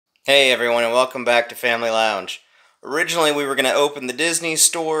Hey everyone, and welcome back to Family Lounge. Originally we were going to open the Disney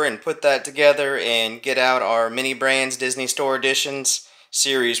store and put that together and get out our Mini Brands Disney Store Editions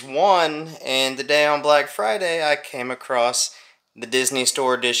Series 1, and the day on Black Friday I came across the Disney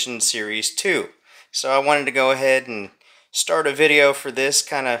Store Edition Series 2. So I wanted to go ahead and start a video for this,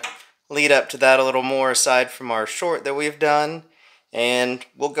 kind of lead up to that a little more aside from our short that we've done, and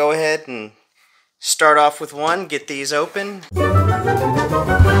we'll go ahead and start off with one, get these open.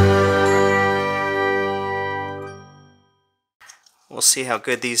 We'll see how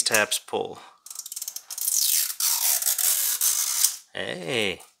good these tabs pull.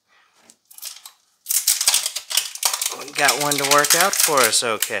 Hey, we got one to work out for us,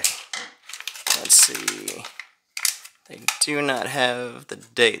 okay. Let's see. They do not have the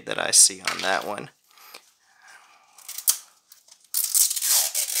date that I see on that one.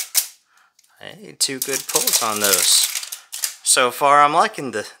 Hey, two good pulls on those. So far I'm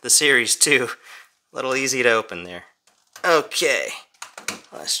liking the Series 2. A little easy to open there. Okay,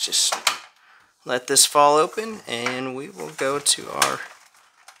 let's just let this fall open and we will go to our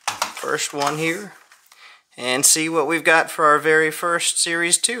first one here and see what we've got for our very first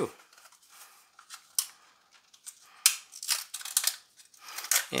Series 2.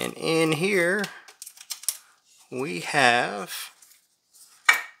 And in here we have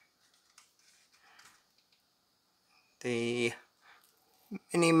the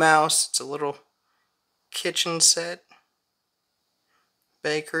Minnie Mouse. It's a little kitchen set,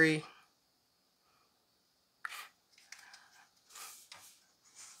 bakery.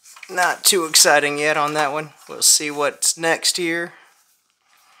 Not too exciting yet on that one. We'll see what's next here.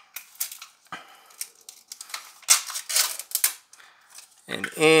 And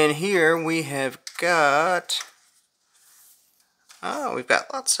in here we have got, we've got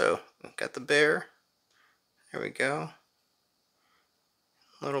Lotso. We've got the bear. There we go.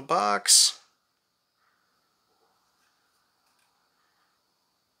 Little box.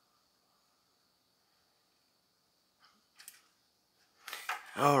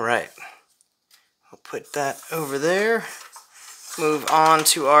 Alright, we'll put that over there. Move on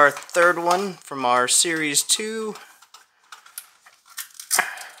to our third one from our Series 2.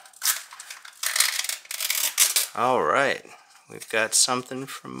 Alright, we've got something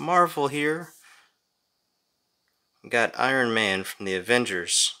from Marvel here. We've got Iron Man from the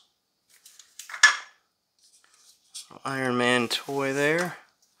Avengers. Iron Man toy there.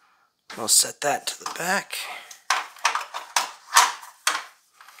 We'll set that to the back.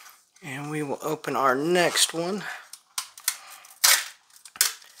 And we will open our next one.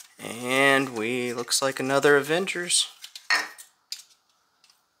 And looks like another Avengers.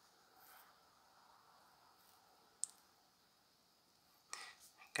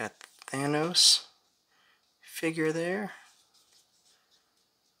 Got the Thanos figure there.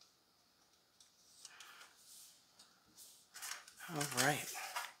 Alright.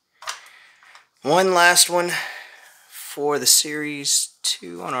 One last one for the Series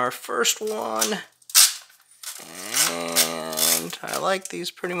 2 on our first one. And I like these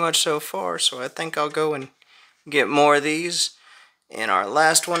pretty much so far, so I think I'll go and get more of these. And our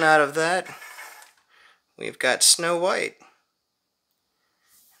last one out of that, we've got Snow White.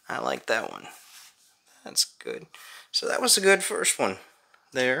 I like that one. That's good. So that was a good first one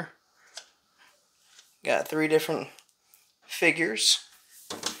there. Got 3 different figures.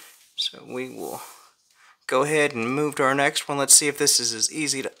 So we will go ahead and move to our next one. Let's see if this is as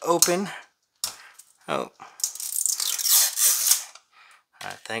easy to open. Oh,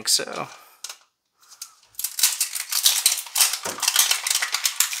 I think so.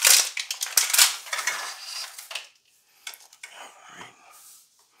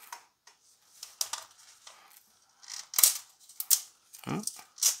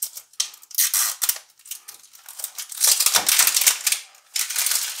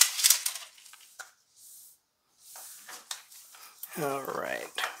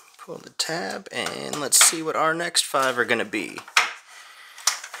 Alright, pull the tab and let's see what our next 5 are going to be.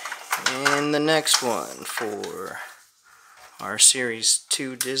 And the next one for our Series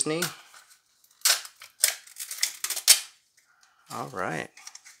 2 Disney. Alright,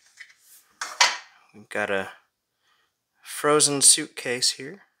 we've got a Frozen suitcase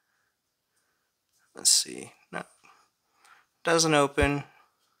here. Let's see, no, doesn't open.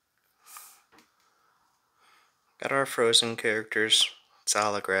 Got our Frozen characters. It's a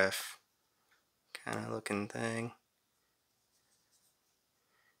holograph kind of looking thing.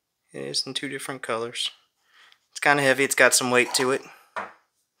 It is in 2 different colors. It's kind of heavy. It's got some weight to it.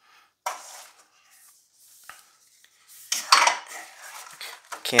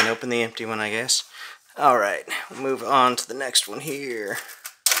 Can't open the empty one, I guess. Alright, we'll move on to the next one here.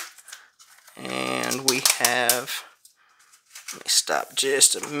 we have, let me stop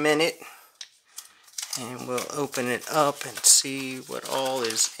just a minute, and we'll open it up and see what all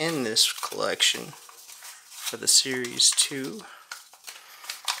is in this collection for the Series 2.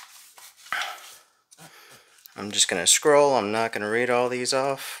 I'm just going to scroll, I'm not going to read all these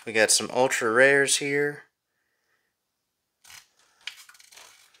off. We got some ultra rares here.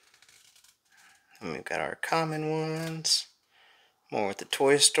 And we've got our common ones. More with the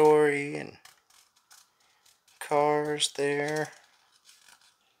Toy Story and Cars there.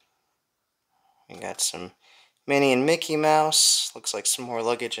 We got some Minnie and Mickey Mouse. Looks like some more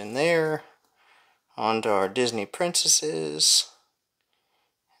luggage in there. On to our Disney princesses.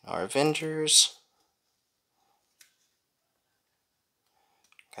 Our Avengers.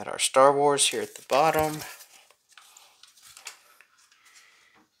 Got our Star Wars here at the bottom.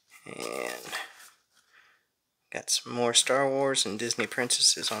 And got some more Star Wars and Disney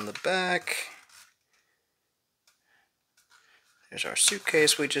princesses on the back. There's our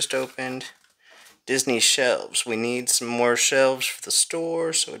suitcase we just opened. Disney shelves. We need some more shelves for the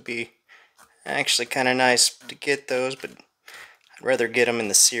store, so it'd be actually kind of nice to get those, but I'd rather get them in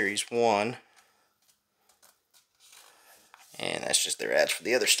the Series 1. And that's just their ads for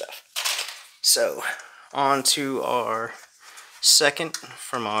the other stuff. So, on to our second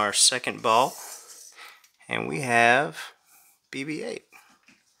from our second ball. And we have BB-8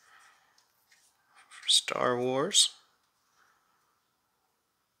 for Star Wars.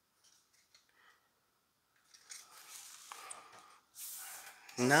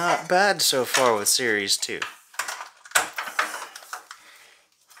 Not bad so far with Series 2.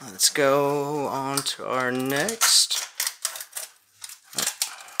 Let's go on to our next.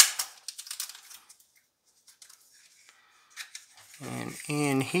 And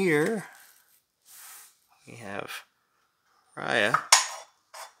in here, we have Raya,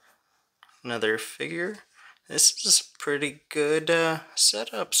 another figure. This is a pretty good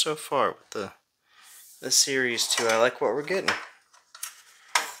setup so far with the Series 2. I like what we're getting.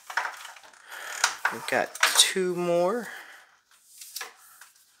 We've got two more.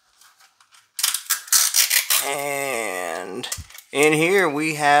 And in here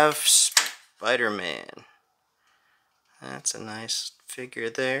we have Spider-Man. That's a nice figure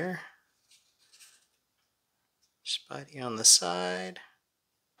there. Spidey on the side.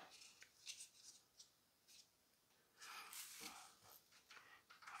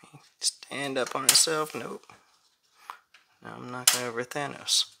 Stand up on himself. Nope. No, I'm not going over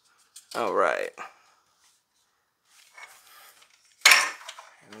Thanos. Alright.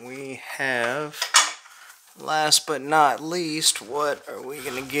 And we have, last but not least, what are we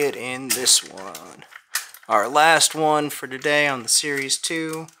going to get in this one? Our last one for today on the Series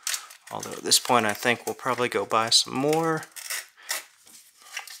 2. Although at this point I think we'll probably go buy some more.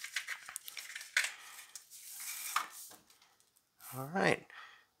 Alright.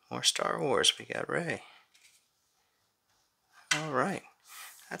 More Star Wars. We got Rey. Alright.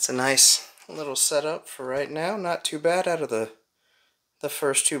 That's a nice little setup for right now. Not too bad out of the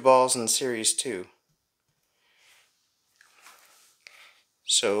first two balls in Series 2.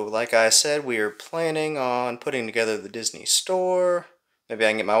 So, like I said, we are planning on putting together the Disney store. Maybe I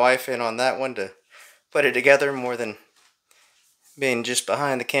can get my wife in on that one to put it together more than being just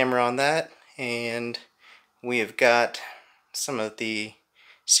behind the camera on that. And we have got some of the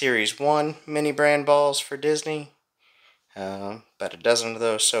Series 1 mini brand balls for Disney. About a dozen of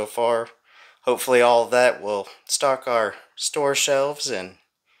those so far. Hopefully all of that will stock our store shelves and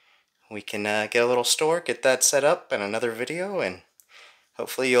we can get a little store, get that set up in another video, and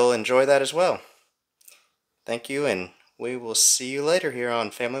hopefully you'll enjoy that as well. Thank you, and we will see you later here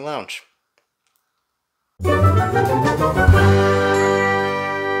on Family Lounge.